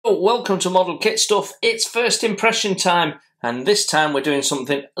Welcome to Model Kit Stuff. It's first impression time, and this time we're doing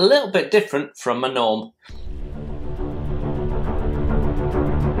something a little bit different from my norm.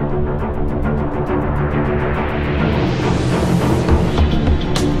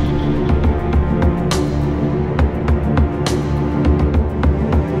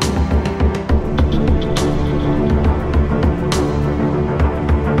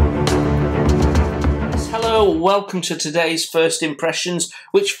 Welcome to today's first impressions,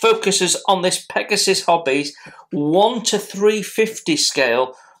 which focuses on this Pegasus Hobbies 1 to 350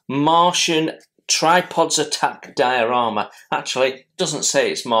 scale Martian tripods attack diorama. Actually, it doesn't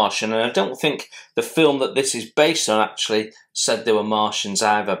say it's Martian, and I don't think the film that this is based on actually said they were Martians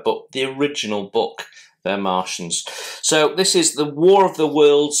either, but the original book, they're Martians. So this is the War of the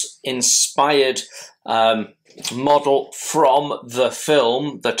Worlds inspired model from the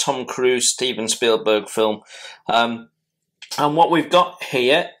film, the Tom Cruise, Steven Spielberg film. And what we've got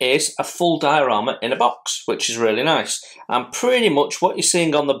here is a full diorama in a box, which is really nice. And pretty much what you're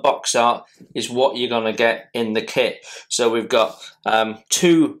seeing on the box art is what you're going to get in the kit. So we've got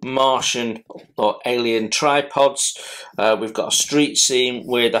two Martian or alien tripods. We've got a street scene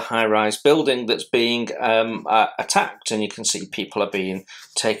with a high-rise building that's being attacked, and you can see people are being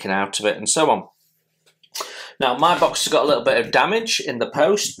taken out of it and so on. Now, my box has got a little bit of damage in the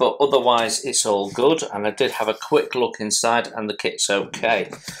post, but otherwise it's all good, and I did have a quick look inside and the kit's okay.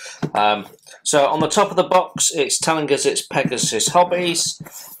 So on the top of the box, it's telling us it's Pegasus Hobbies.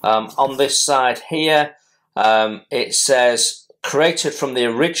 On this side here, it says created from the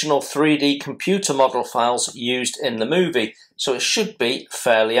original 3D computer model files used in the movie, so it should be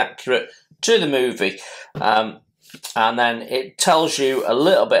fairly accurate to the movie. And then it tells you a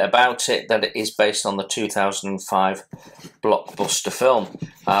little bit about it, that it is based on the 2005 blockbuster film.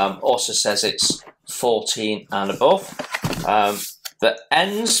 Also says it's 14 and above. The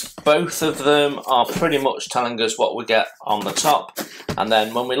ends, both of them are pretty much telling us what we get on the top. And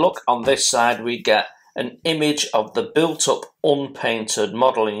then when we look on this side, we get an image of the built-up unpainted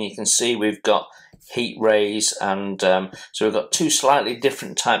model, and you can see we've got heat rays, and so we've got two slightly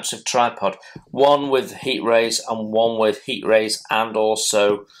different types of tripod, one with heat rays and one with heat rays and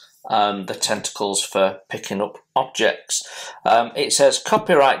also the tentacles for picking up objects. It says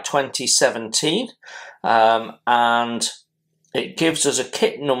copyright 2017, and it gives us a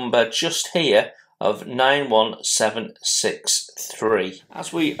kit number just here of 91763.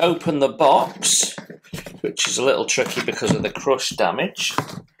 As we open the box, which is a little tricky because of the crush damage,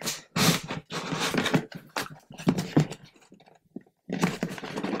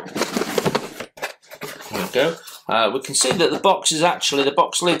 go. We can see that the box is actually, the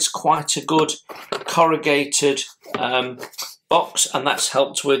box lid's quite a good corrugated box, and that's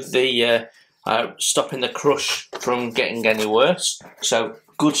helped with the stopping the crush from getting any worse. So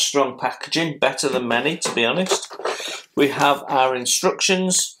good strong packaging, better than many, to be honest. We have our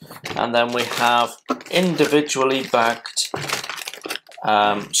instructions, and then we have individually bagged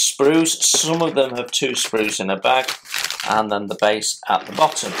sprues. Some of them have 2 sprues in a bag, and then the base at the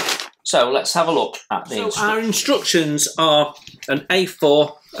bottom. So let's have a look at the instructions. Our instructions are an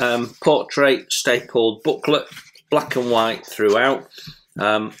A4 portrait stapled booklet, black and white throughout.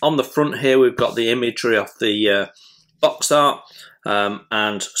 On the front here we've got the imagery of the box art,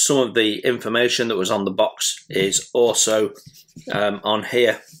 and some of the information that was on the box is also on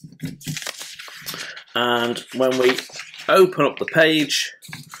here. And when we open up the page,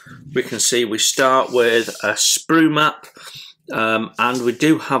 we can see we start with a sprue map. And we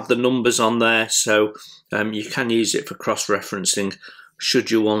do have the numbers on there, so you can use it for cross-referencing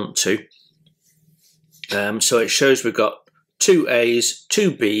should you want to. So it shows we've got 2 A's,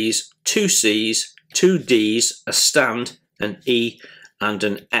 2 B's, 2 C's, 2 D's, a stand, an E and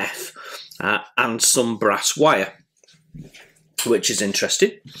an F, and some brass wire, which is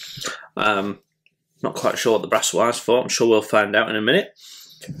interesting. Not quite sure what the brass wire's for. I'm sure we'll find out in a minute.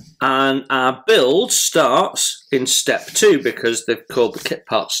 And our build starts in step 2 because they've called the kit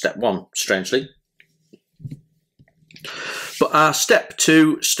part step 1, strangely. But our step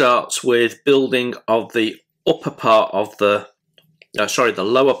 2 starts with building of the upper part of the, the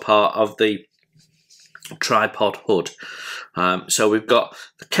lower part of the tripod hood. So we've got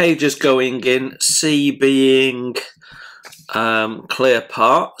the cages going in, C being clear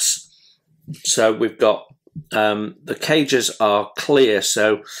parts. So we've got the cages are clear,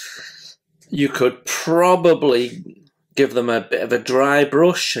 so you could probably give them a bit of a dry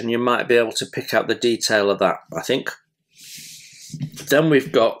brush and you might be able to pick out the detail of that, I think. Then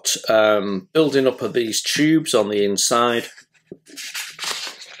we've got building up of these tubes on the inside.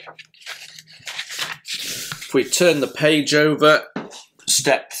 If we turn the page over,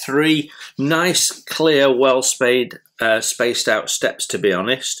 step 3. Nice, clear, well spaced out steps, to be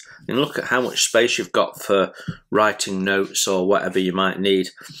honest. And look at how much space you've got for writing notes or whatever you might need.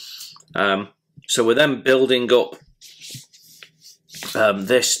 So we're then building up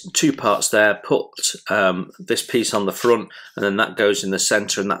this 2 parts there, put this piece on the front, and then that goes in the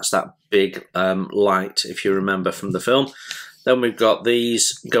center, and that's that big light, if you remember from the film. Then we've got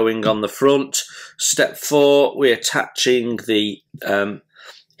these going on the front. Step 4, we're attaching the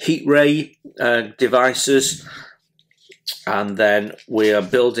heat ray devices, and then we are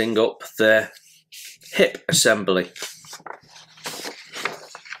building up the hip assembly.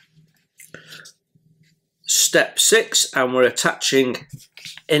 Step 6, and we're attaching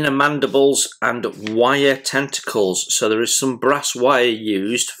inner mandibles and wire tentacles. So there is some brass wire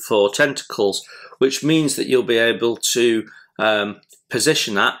used for tentacles, which means that you'll be able to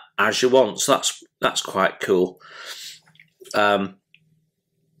position that as you want. So that's quite cool. Then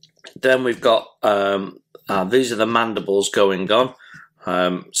we've got these are the mandibles going on.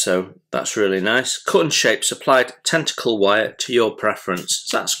 So that's really nice. Cut and shape supplied tentacle wire to your preference.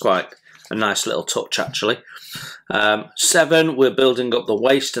 So that's quite a nice little touch, actually. 7, we're building up the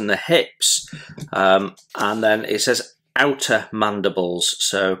waist and the hips, and then it says outer mandibles,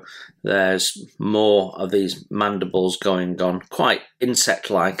 so there's more of these mandibles going on. Quite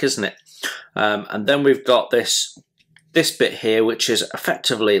insect-like, isn't it? And then we've got this bit here, which is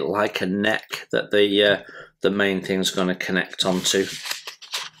effectively like a neck that the main thing's going to connect onto.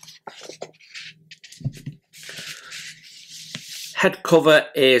 Head cover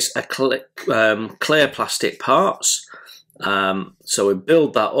is a clear plastic parts. So we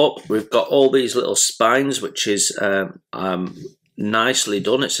build that up. We've got all these little spines, which is nicely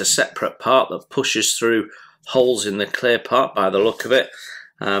done. It's a separate part that pushes through holes in the clear part by the look of it.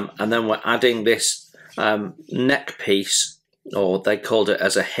 And then we're adding this neck piece, or they called it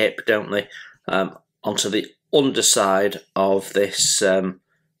as a hip, don't they, onto the underside of this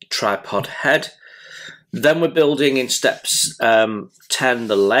tripod head. Then we're building in steps 10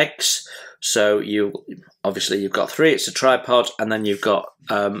 the legs. So obviously you've got 3, it's a tripod, and then you've got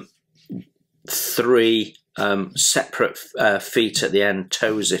 3 separate feet at the end,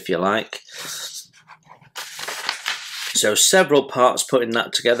 toes if you like. So several parts putting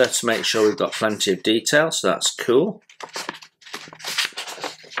that together to make sure we've got plenty of detail, so that's cool.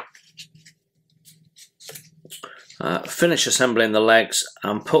 Finish assembling the legs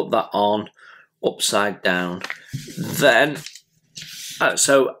and put that on upside down. Then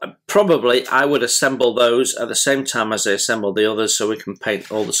so probably I would assemble those at the same time as I assemble the others, so we can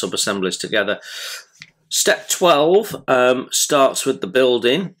paint all the sub-assemblies together. Step 12 starts with the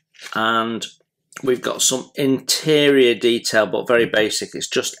building, and we've got some interior detail, but very basic. It's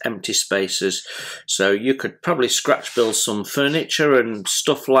just empty spaces, so you could probably scratch build some furniture and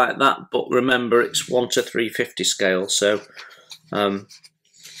stuff like that, but remember it's 1:350 scale, so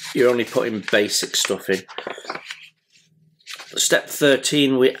you're only putting basic stuff in. Step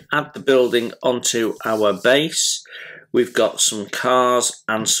 13, we add the building onto our base. We've got some cars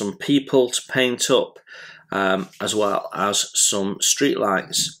and some people to paint up, as well as some street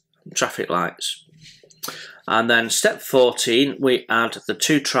lights, traffic lights. And then step 14, we add the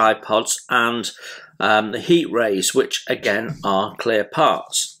 2 tripods and the heat rays, which again are clear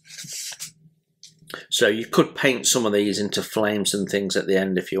parts. So you could paint some of these into flames and things at the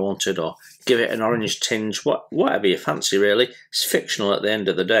end if you wanted, or give it an orange tinge, whatever you fancy really. It's fictional at the end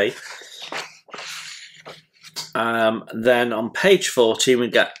of the day. Then on page 14 we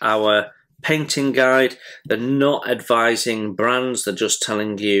get our painting guide. They're not advising brands, they're just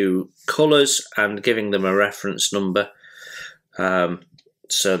telling you colours and giving them a reference number.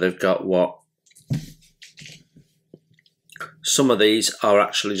 So they've got some of these are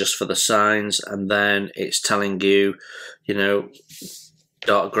actually just for the signs, and then it's telling you, you know,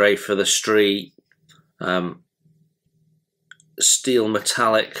 dark grey for the street, steel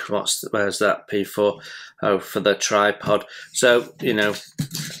metallic, where's that P for? Oh, for the tripod. So, you know,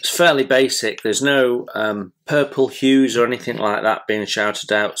 it's fairly basic. There's no purple hues or anything like that being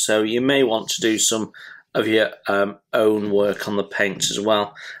shouted out, so you may want to do some of your own work on the paints as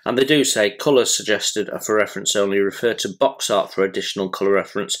well. And they do say colours suggested are for reference only. Refer to box art for additional colour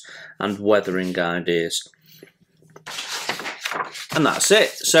reference and weathering ideas. And that's it.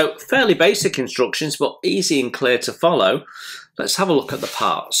 So fairly basic instructions, but easy and clear to follow. Let's have a look at the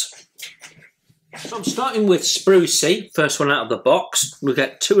parts. So I'm starting with Sprucey, first one out of the box. We'll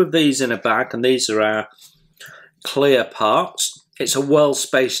get 2 of these in a bag, and these are our clear parts. It's a well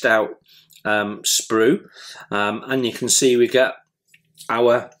spaced out sprue, and you can see we get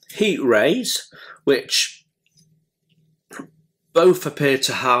our heat rays, which both appear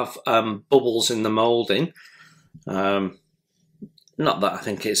to have bubbles in the moulding. Not that I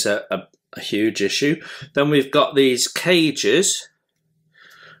think it's a huge issue. Then we've got these cages,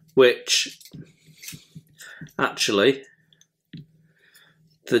 which actually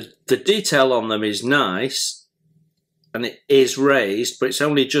the detail on them is nice, and it is raised, but it's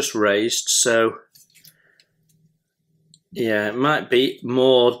only just raised, so yeah, it might be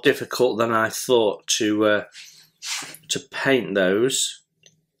more difficult than I thought to paint those.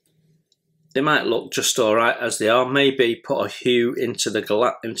 They might look just all right as they are. Maybe put a hue into the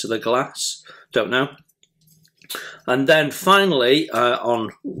glass. Don't know. And then finally, on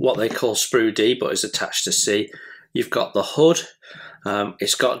what they call sprue D, but is attached to C, you've got the hood.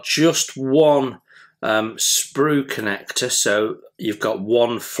 It's got just one sprue connector, so you've got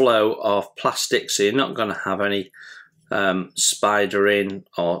one flow of plastic, so you're not going to have any spider in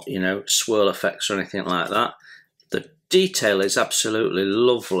or swirl effects or anything like that. The detail is absolutely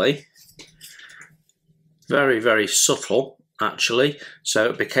lovely. Very, very subtle, actually. So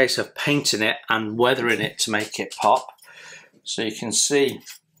it'd be a case of painting it and weathering it to make it pop. So you can see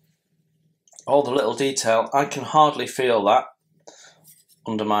all the little detail. I can hardly feel that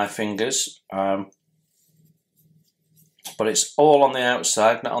under my fingers. But it's all on the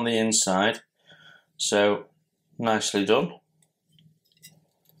outside, not on the inside. So nicely done.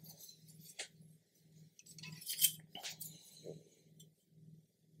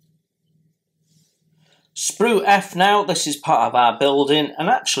 Sprue F now, this is part of our building, and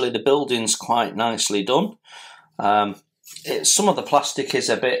actually the building's quite nicely done. Some of the plastic is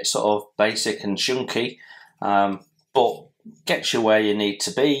a bit sort of basic and chunky, but gets you where you need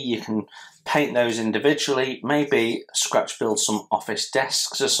to be. You can paint those individually, maybe scratch build some office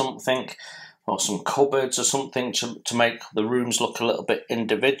desks or something, or some cupboards or something to make the rooms look a little bit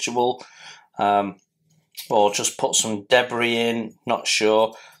individual, or just put some debris in, not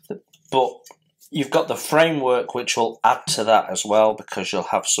sure. But you've got the framework which will add to that as well, because you'll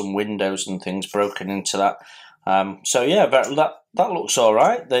have some windows and things broken into that. So yeah, that looks all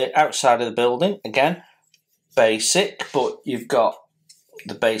right. The outside of the building, again, basic, but you've got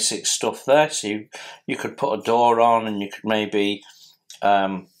the basic stuff there. So you could put a door on, and you could maybe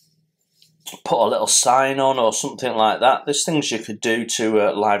put a little sign on or something like that. There's things you could do to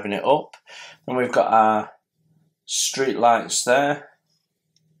liven it up. And we've got our street lights there.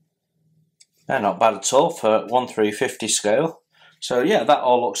 They're not bad at all for 1/350 scale. So yeah, that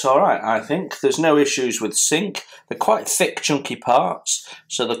all looks all right, I think. There's no issues with sink. They're quite thick, chunky parts,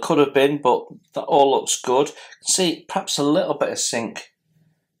 so there could have been, but that all looks good. You can see perhaps a little bit of sink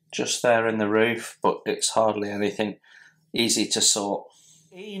just there in the roof, but it's hardly anything, easy to sort.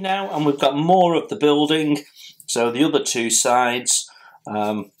 E now, and we've got more of the building, so the other two sides,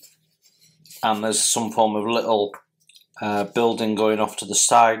 and there's some form of little building going off to the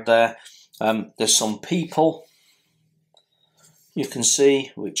side there. There's some people you can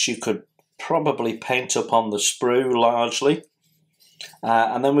see, which you could probably paint up on the sprue largely.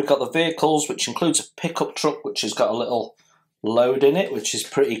 And then we've got the vehicles, which includes a pickup truck, which has got a little load in it, which is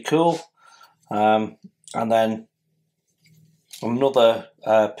pretty cool. And then another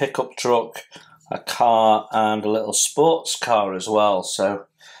pickup truck, a car, and a little sports car as well. So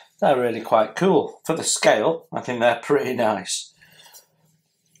they're really quite cool. For the scale, I think they're pretty nice.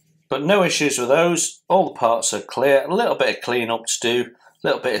 But no issues with those. All the parts are clear. A little bit of clean up to do. A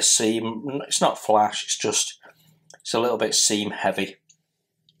little bit of seam. It's not flash. It's a little bit seam heavy.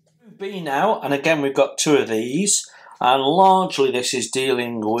 B now, and again we've got two of these, and largely this is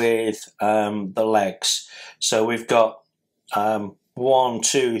dealing with the legs. So we've got 1,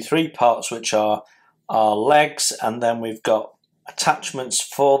 2, 3 parts which are our legs, and then we've got attachments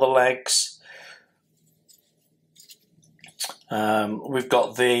for the legs. We've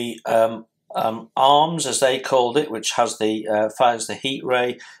got the arms, as they called it, which has the fires the heat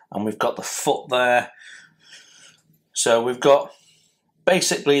ray, and we've got the foot there. So we've got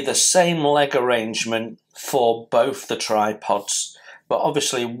basically the same leg arrangement for both the tripods, but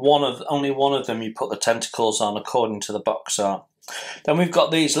obviously only one of them you put the tentacles on according to the box art. Then we've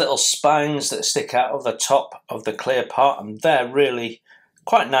got these little spines that stick out of the top of the clear part, and they're really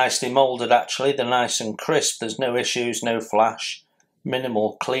quite nicely moulded actually. They're nice and crisp. There's no issues, no flash,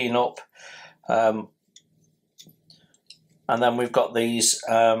 minimal cleanup. And then we've got these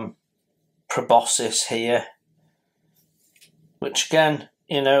proboscis here, which again,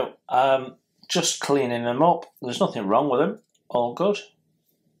 just cleaning them up. There's nothing wrong with them. All good.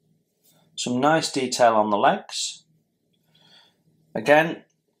 Some nice detail on the legs. Again,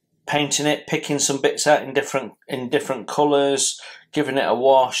 painting it, picking some bits out in different colours, giving it a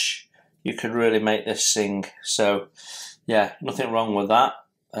wash. You could really make this sing. So Yeah, nothing wrong with that.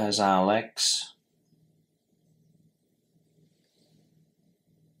 There's our legs.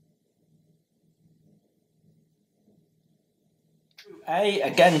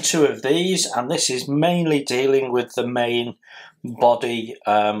 Again, 2 of these, and this is mainly dealing with the main body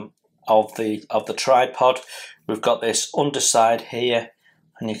of the tripod. We've got this underside here,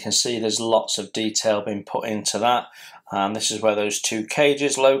 and you can see there's lots of detail being put into that. And this is where those 2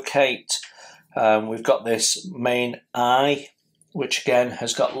 cages locate. We've got this main eye, which again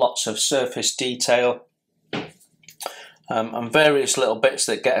has got lots of surface detail, and various little bits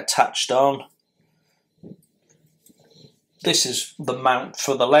that get attached on. This is the mount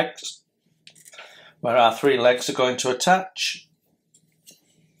for the legs, where our 3 legs are going to attach.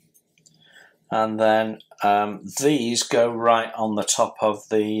 And then these go right on the top of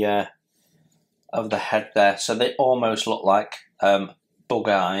the head there, so they almost look like bug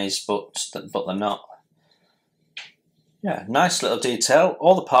eyes, but they're not. Yeah, nice little detail.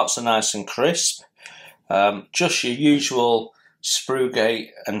 All the parts are nice and crisp. Just your usual sprue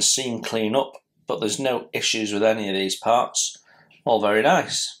gate and seam clean up, but there's no issues with any of these parts. All very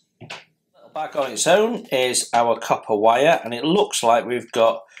nice. Back on its own is our copper wire, and it looks like we've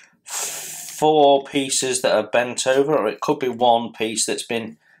got 4 pieces that are bent over, or it could be 1 piece that's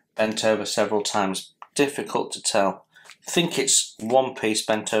been bent over several times. Difficult to tell. I think it's 1 piece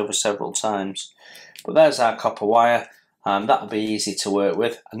bent over several times. But there's our copper wire. That'll be easy to work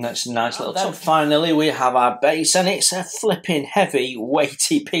with, and that's a nice little top. Finally, we have our base, and it's a flipping heavy,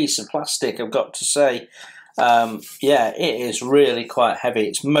 weighty piece of plastic, I've got to say. Yeah, it is really quite heavy.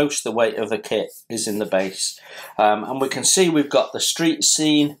 It's most of the weight of the kit is in the base. And we can see we've got the street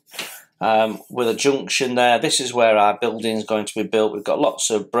scene with a junction there. This is where our building is going to be built. We've got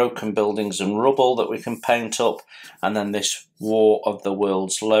lots of broken buildings and rubble that we can paint up, and then this War of the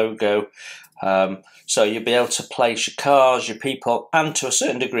Worlds logo. So you'll be able to place your cars, your people, and to a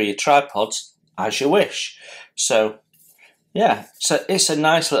certain degree your tripods as you wish. So yeah, so it's a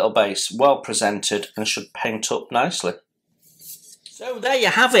nice little base, well presented, and should paint up nicely. So there you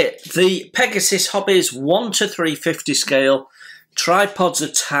have it, the Pegasus Hobbies 1:350 scale Tripods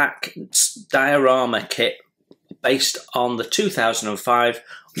Attack diorama kit based on the 2005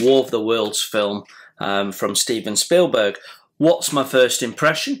 War of the Worlds film from Steven Spielberg. What's my first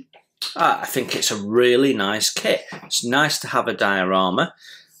impression? I think it's a really nice kit. It's nice to have a diorama.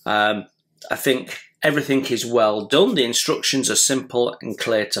 I think everything is well done. The instructions are simple and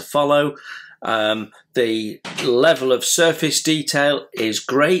clear to follow. The level of surface detail is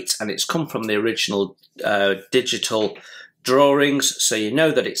great, and it's come from the original digital drawings, so you know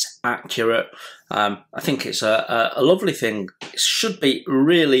that it's accurate. I think it's a lovely thing. It should be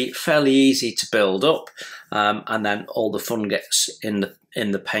really fairly easy to build up, and then all the fun gets in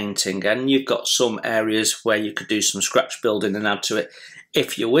the painting. And you've got some areas where you could do some scratch building and add to it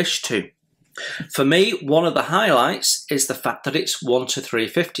if you wish to. For me, one of the highlights is the fact that it's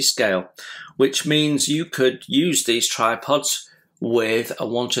 1:350 scale, which means you could use these tripods with a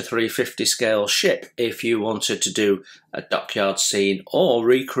 1:350 scale ship if you wanted to do a dockyard scene, or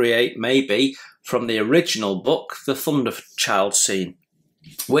recreate maybe from the original book the Thunder Child scene,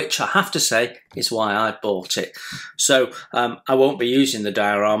 which I have to say is why I bought it. So I won't be using the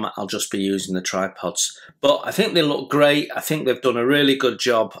diorama, I'll just be using the tripods. But I think they look great. I think they've done a really good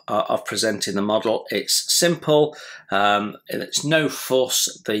job of presenting the model. It's simple, it's no fuss.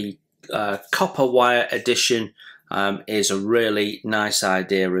 The copper wire edition is a really nice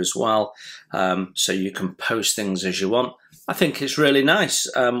idea as well, so you can post things as you want. I think it's really nice.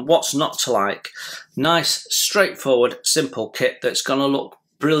 What's not to like? Nice, straightforward, simple kit that's going to look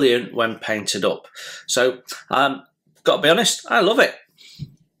brilliant when painted up. So, got to be honest, I love it.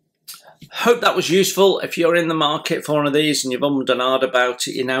 Hope that was useful. If you're in the market for one of these and you've ummed and ahed about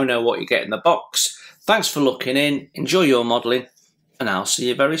it, you now know what you get in the box. Thanks for looking in, enjoy your modelling, and I'll see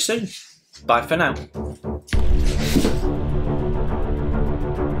you very soon. Bye for now.